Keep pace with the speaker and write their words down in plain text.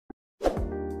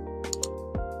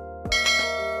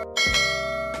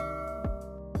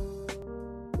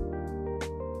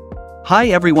Hi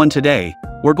everyone, today,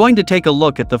 we're going to take a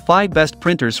look at the 5 best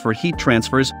printers for heat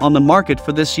transfers on the market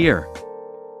for this year.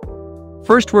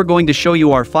 First, we're going to show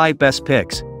you our 5 best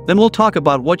picks, then we'll talk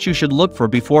about what you should look for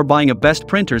before buying a best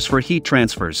printers for heat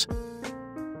transfers.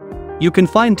 You can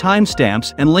find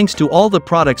timestamps and links to all the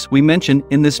products we mention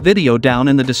in this video down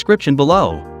in the description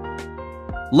below.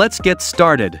 Let's get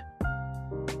started.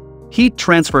 Heat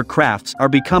transfer crafts are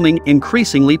becoming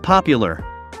increasingly popular.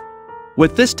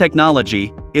 With this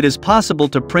technology, it is possible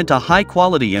to print a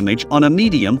high-quality image on a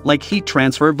medium like heat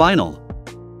transfer vinyl.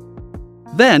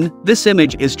 Then, this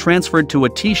image is transferred to a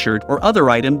t-shirt or other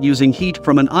item using heat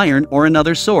from an iron or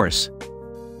another source.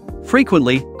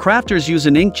 Frequently, crafters use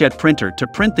an inkjet printer to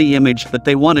print the image that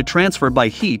they want to transfer by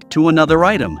heat to another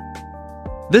item.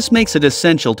 This makes it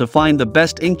essential to find the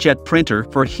best inkjet printer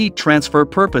for heat transfer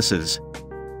purposes.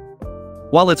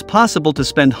 While it's possible to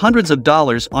spend hundreds of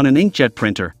dollars on an inkjet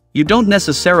printer, you don't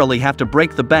necessarily have to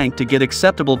break the bank to get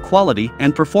acceptable quality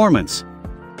and performance.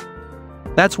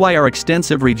 That's why our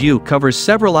extensive review covers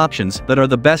several options that are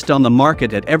the best on the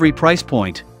market at every price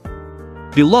point.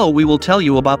 Below, we will tell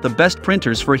you about the best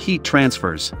printers for heat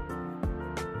transfers.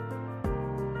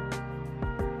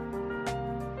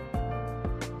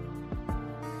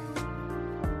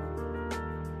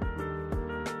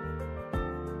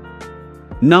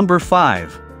 Number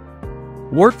 5.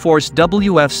 Workforce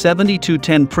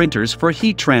WF7210 printers for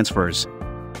heat transfers.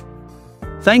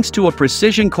 Thanks to a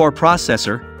precision core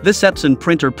processor, this Epson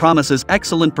printer promises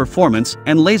excellent performance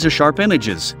and laser-sharp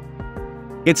images.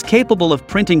 It's capable of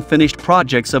printing finished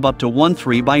projects of up to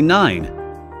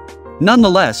 13x9.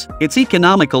 Nonetheless, it's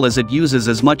economical as it uses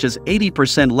as much as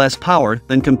 80% less power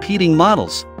than competing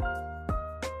models.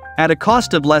 At a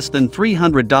cost of less than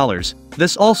 $300,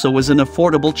 this also is an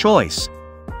affordable choice.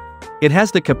 It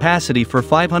has the capacity for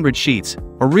 500 sheets,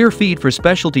 a rear feed for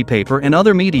specialty paper and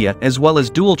other media, as well as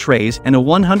dual trays and a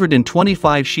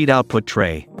 125-sheet output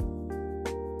tray.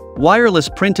 Wireless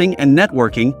printing and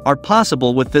networking are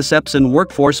possible with this Epson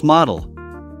Workforce model.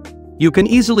 You can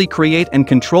easily create and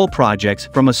control projects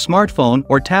from a smartphone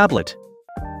or tablet.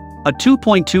 A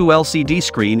 2.2 LCD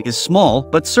screen is small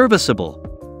but serviceable.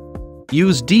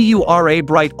 Use DURA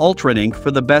Bright Ultra Ink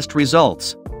for the best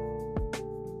results.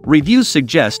 Reviews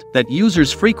suggest that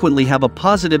users frequently have a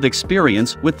positive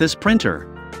experience with this printer.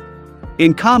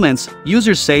 In comments,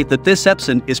 users say that this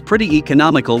Epson is pretty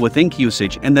economical with ink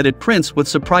usage and that it prints with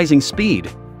surprising speed.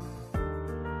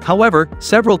 However,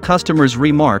 several customers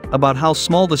remark about how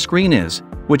small the screen is,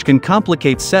 which can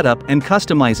complicate setup and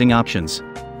customizing options.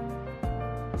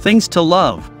 Things to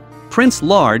love: prints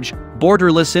large,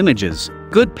 borderless images,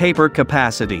 good paper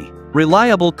capacity,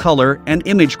 reliable color and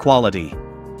image quality.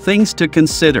 Things to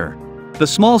consider: the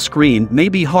small screen may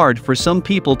be hard for some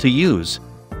people to use.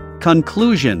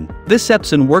 Conclusion: this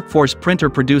Epson Workforce printer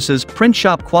produces print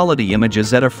shop quality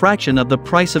images at a fraction of the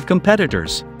price of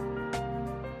competitors.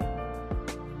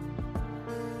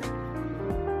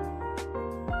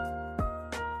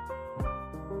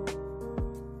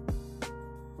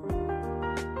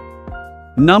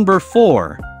 Number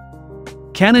 4.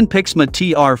 Canon Pixma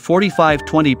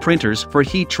TR4520 printers for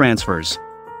heat transfers.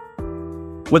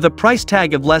 With a price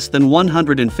tag of less than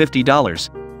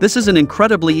 $150, this is an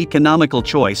incredibly economical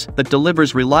choice that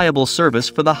delivers reliable service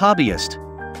for the hobbyist.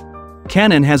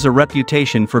 Canon has a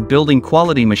reputation for building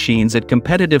quality machines at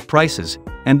competitive prices,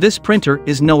 and this printer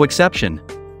is no exception.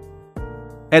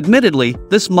 Admittedly,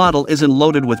 this model isn't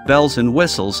loaded with bells and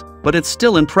whistles, but it's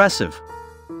still impressive.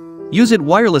 Use it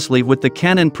wirelessly with the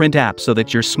Canon Print app so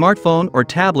that your smartphone or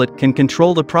tablet can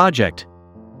control the project.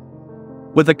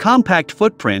 With a compact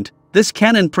footprint, this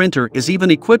Canon printer is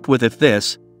even equipped with if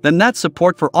this, then that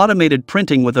support for automated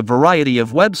printing with a variety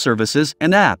of web services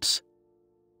and apps.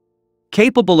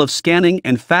 Capable of scanning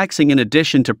and faxing in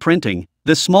addition to printing,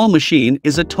 this small machine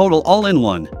is a total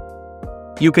all-in-one.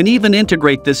 You can even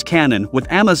integrate this Canon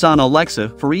with Amazon Alexa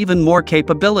for even more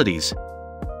capabilities.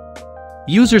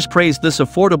 Users praise this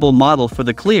affordable model for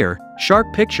the clear, sharp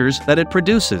pictures that it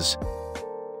produces.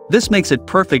 This makes it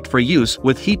perfect for use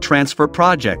with heat transfer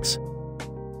projects.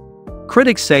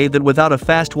 Critics say that without a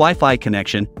fast Wi-Fi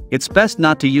connection, it's best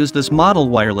not to use this model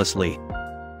wirelessly.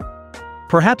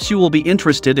 Perhaps you will be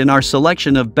interested in our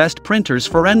selection of best printers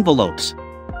for envelopes.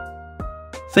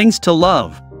 Things to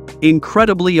love: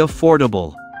 incredibly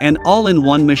affordable, an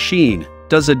all-in-one machine,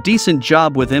 does a decent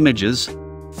job with images.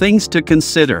 Things to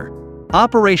consider: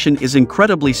 operation is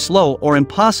incredibly slow or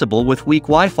impossible with weak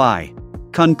Wi-Fi.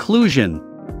 Conclusion: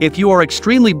 if you are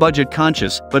extremely budget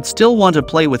conscious but still want to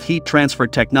play with heat transfer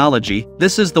technology,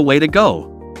 this is the way to go.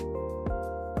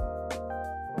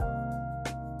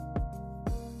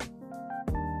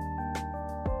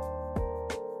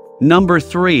 Number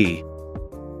 3.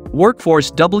 Workforce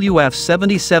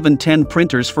WF7710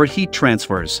 printers for heat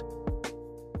transfers.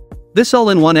 This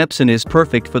all-in-one Epson is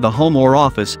perfect for the home or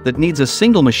office that needs a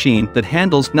single machine that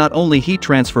handles not only heat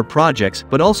transfer projects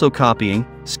but also copying,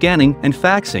 scanning, and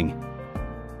faxing.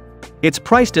 It's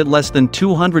priced at less than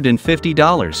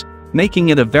 $250, making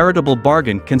it a veritable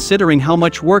bargain considering how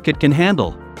much work it can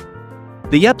handle.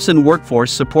 The Epson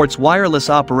Workforce supports wireless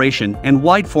operation and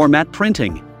wide-format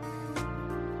printing.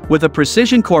 With a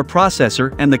precision core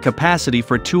processor and the capacity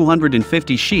for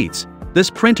 250 sheets, this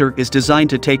printer is designed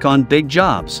to take on big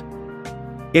jobs.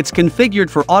 It's configured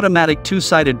for automatic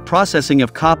two-sided processing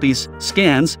of copies,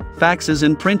 scans, faxes,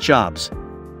 and print jobs.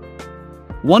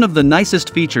 One of the nicest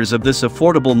features of this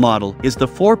affordable model is the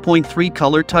 4.3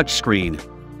 color touchscreen.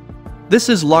 This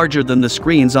is larger than the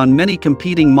screens on many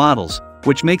competing models,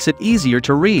 which makes it easier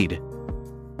to read.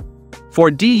 4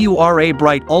 DURA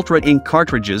Bright Ultra ink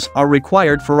cartridges are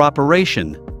required for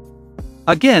operation.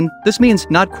 Again, this means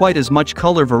not quite as much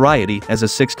color variety as a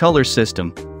 6-color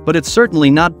system, but it's certainly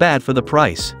not bad for the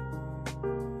price.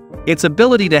 Its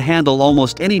ability to handle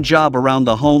almost any job around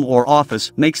the home or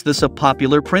office makes this a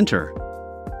popular printer.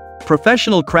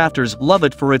 Professional crafters love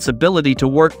it for its ability to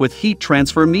work with heat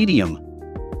transfer medium.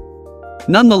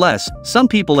 Nonetheless, some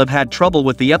people have had trouble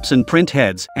with the Epson print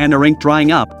heads and their ink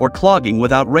drying up or clogging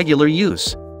without regular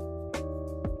use.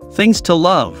 Things to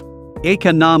love: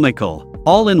 economical,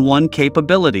 all-in-one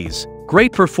capabilities,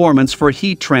 great performance for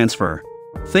heat transfer.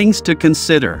 Things to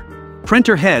consider: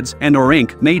 printer heads and/or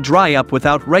ink may dry up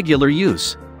without regular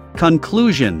use.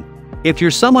 Conclusion: if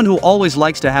you're someone who always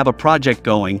likes to have a project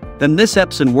going, then this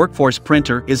Epson Workforce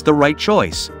printer is the right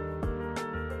choice.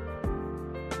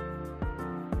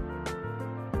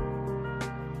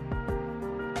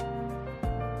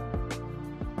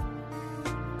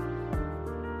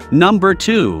 Number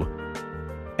 2.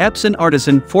 Epson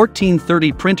Artisan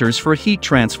 1430 printers for heat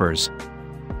transfers.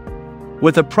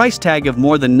 With a price tag of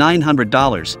more than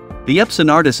 $900, the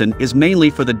Epson Artisan is mainly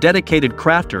for the dedicated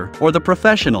crafter or the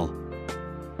professional.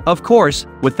 Of course,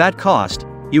 with that cost,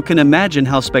 you can imagine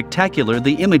how spectacular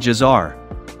the images are.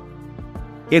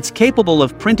 It's capable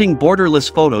of printing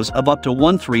borderless photos of up to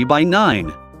 13 by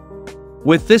 9.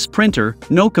 With this printer,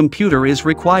 no computer is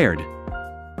required.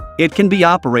 It can be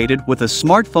operated with a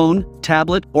smartphone,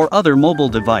 tablet, or other mobile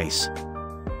device.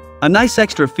 A nice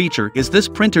extra feature is this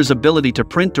printer's ability to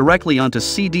print directly onto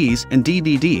CDs and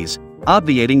DVDs,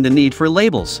 obviating the need for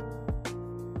labels.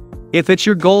 If it's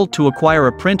your goal to acquire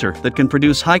a printer that can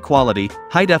produce high-quality,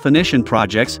 high-definition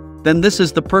projects, then this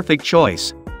is the perfect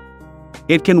choice.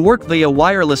 It can work via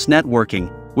wireless networking,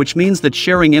 which means that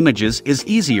sharing images is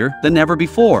easier than ever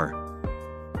before.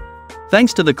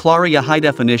 Thanks to the Claria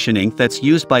high-definition ink that's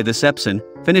used by this Epson,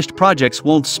 finished projects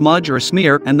won't smudge or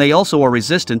smear, and they also are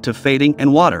resistant to fading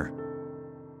and water.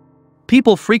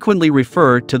 People frequently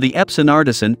refer to the Epson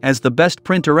Artisan as the best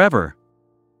printer ever.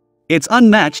 It's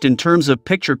unmatched in terms of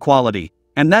picture quality,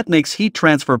 and that makes heat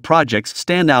transfer projects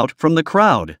stand out from the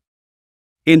crowd.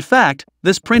 In fact,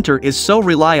 this printer is so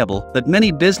reliable that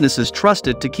many businesses trust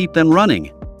it to keep them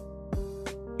running.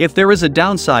 If there is a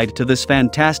downside to this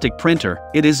fantastic printer,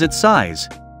 it is its size.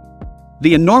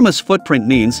 The enormous footprint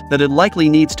means that it likely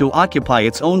needs to occupy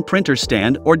its own printer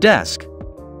stand or desk.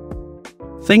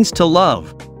 Things to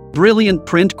love: brilliant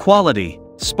print quality,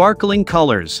 sparkling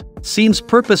colors, seems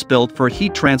purpose-built for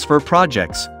heat transfer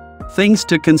projects. Things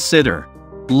to consider: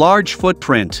 large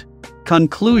footprint.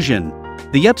 Conclusion: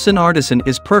 the Epson Artisan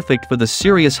is perfect for the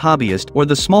serious hobbyist or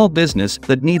the small business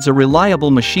that needs a reliable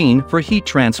machine for heat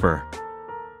transfer.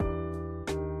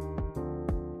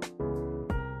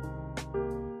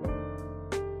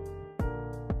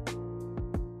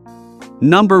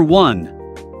 Number 1.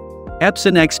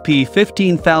 Epson XP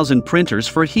 15000 printers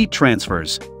for heat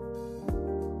transfers.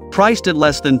 Priced at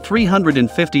less than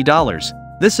 $350,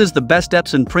 this is the best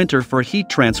Epson printer for heat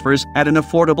transfers at an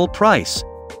affordable price.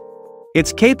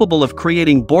 It's capable of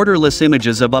creating borderless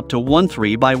images of up to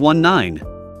 13 by 19.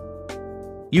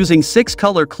 Using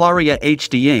 6-color Claria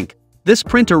HD ink, this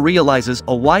printer realizes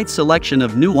a wide selection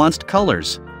of nuanced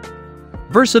colors.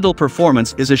 Versatile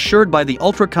performance is assured by the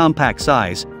ultra-compact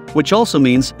size, which also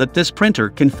means that this printer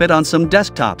can fit on some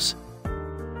desktops.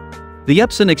 The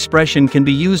Epson Expression can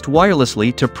be used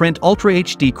wirelessly to print Ultra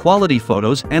HD quality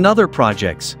photos and other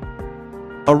projects.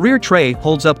 A rear tray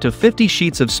holds up to 50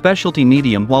 sheets of specialty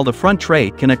medium, while the front tray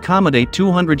can accommodate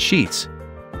 200 sheets.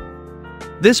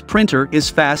 This printer is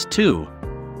fast too.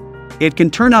 It can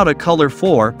turn out a color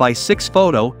 4:6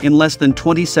 photo in less than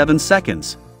 27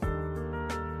 seconds.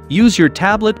 Use your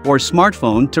tablet or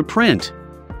smartphone to print.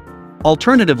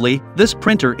 Alternatively, this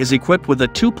printer is equipped with a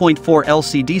 2.4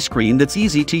 LCD screen that's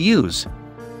easy to use.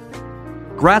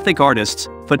 Graphic artists,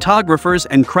 photographers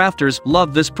and crafters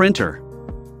love this printer.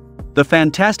 The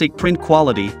fantastic print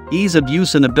quality, ease of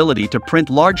use and ability to print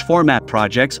large format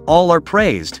projects all are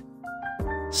praised.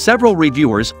 Several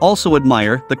reviewers also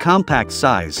admire the compact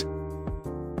size.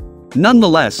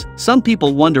 Nonetheless, some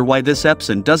people wonder why this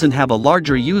Epson doesn't have a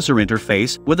larger user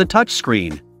interface with a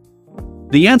touchscreen.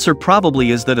 The answer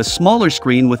probably is that a smaller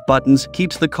screen with buttons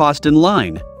keeps the cost in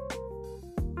line.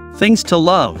 Things to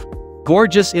love: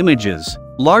 gorgeous images,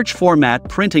 large format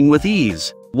printing with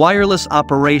ease, wireless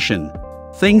operation.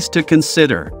 Things to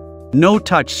consider: no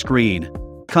touch screen.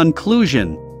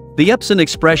 Conclusion: the Epson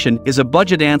Expression is a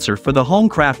budget answer for the home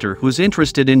crafter who's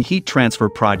interested in heat transfer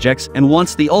projects and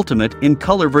wants the ultimate in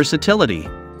color versatility.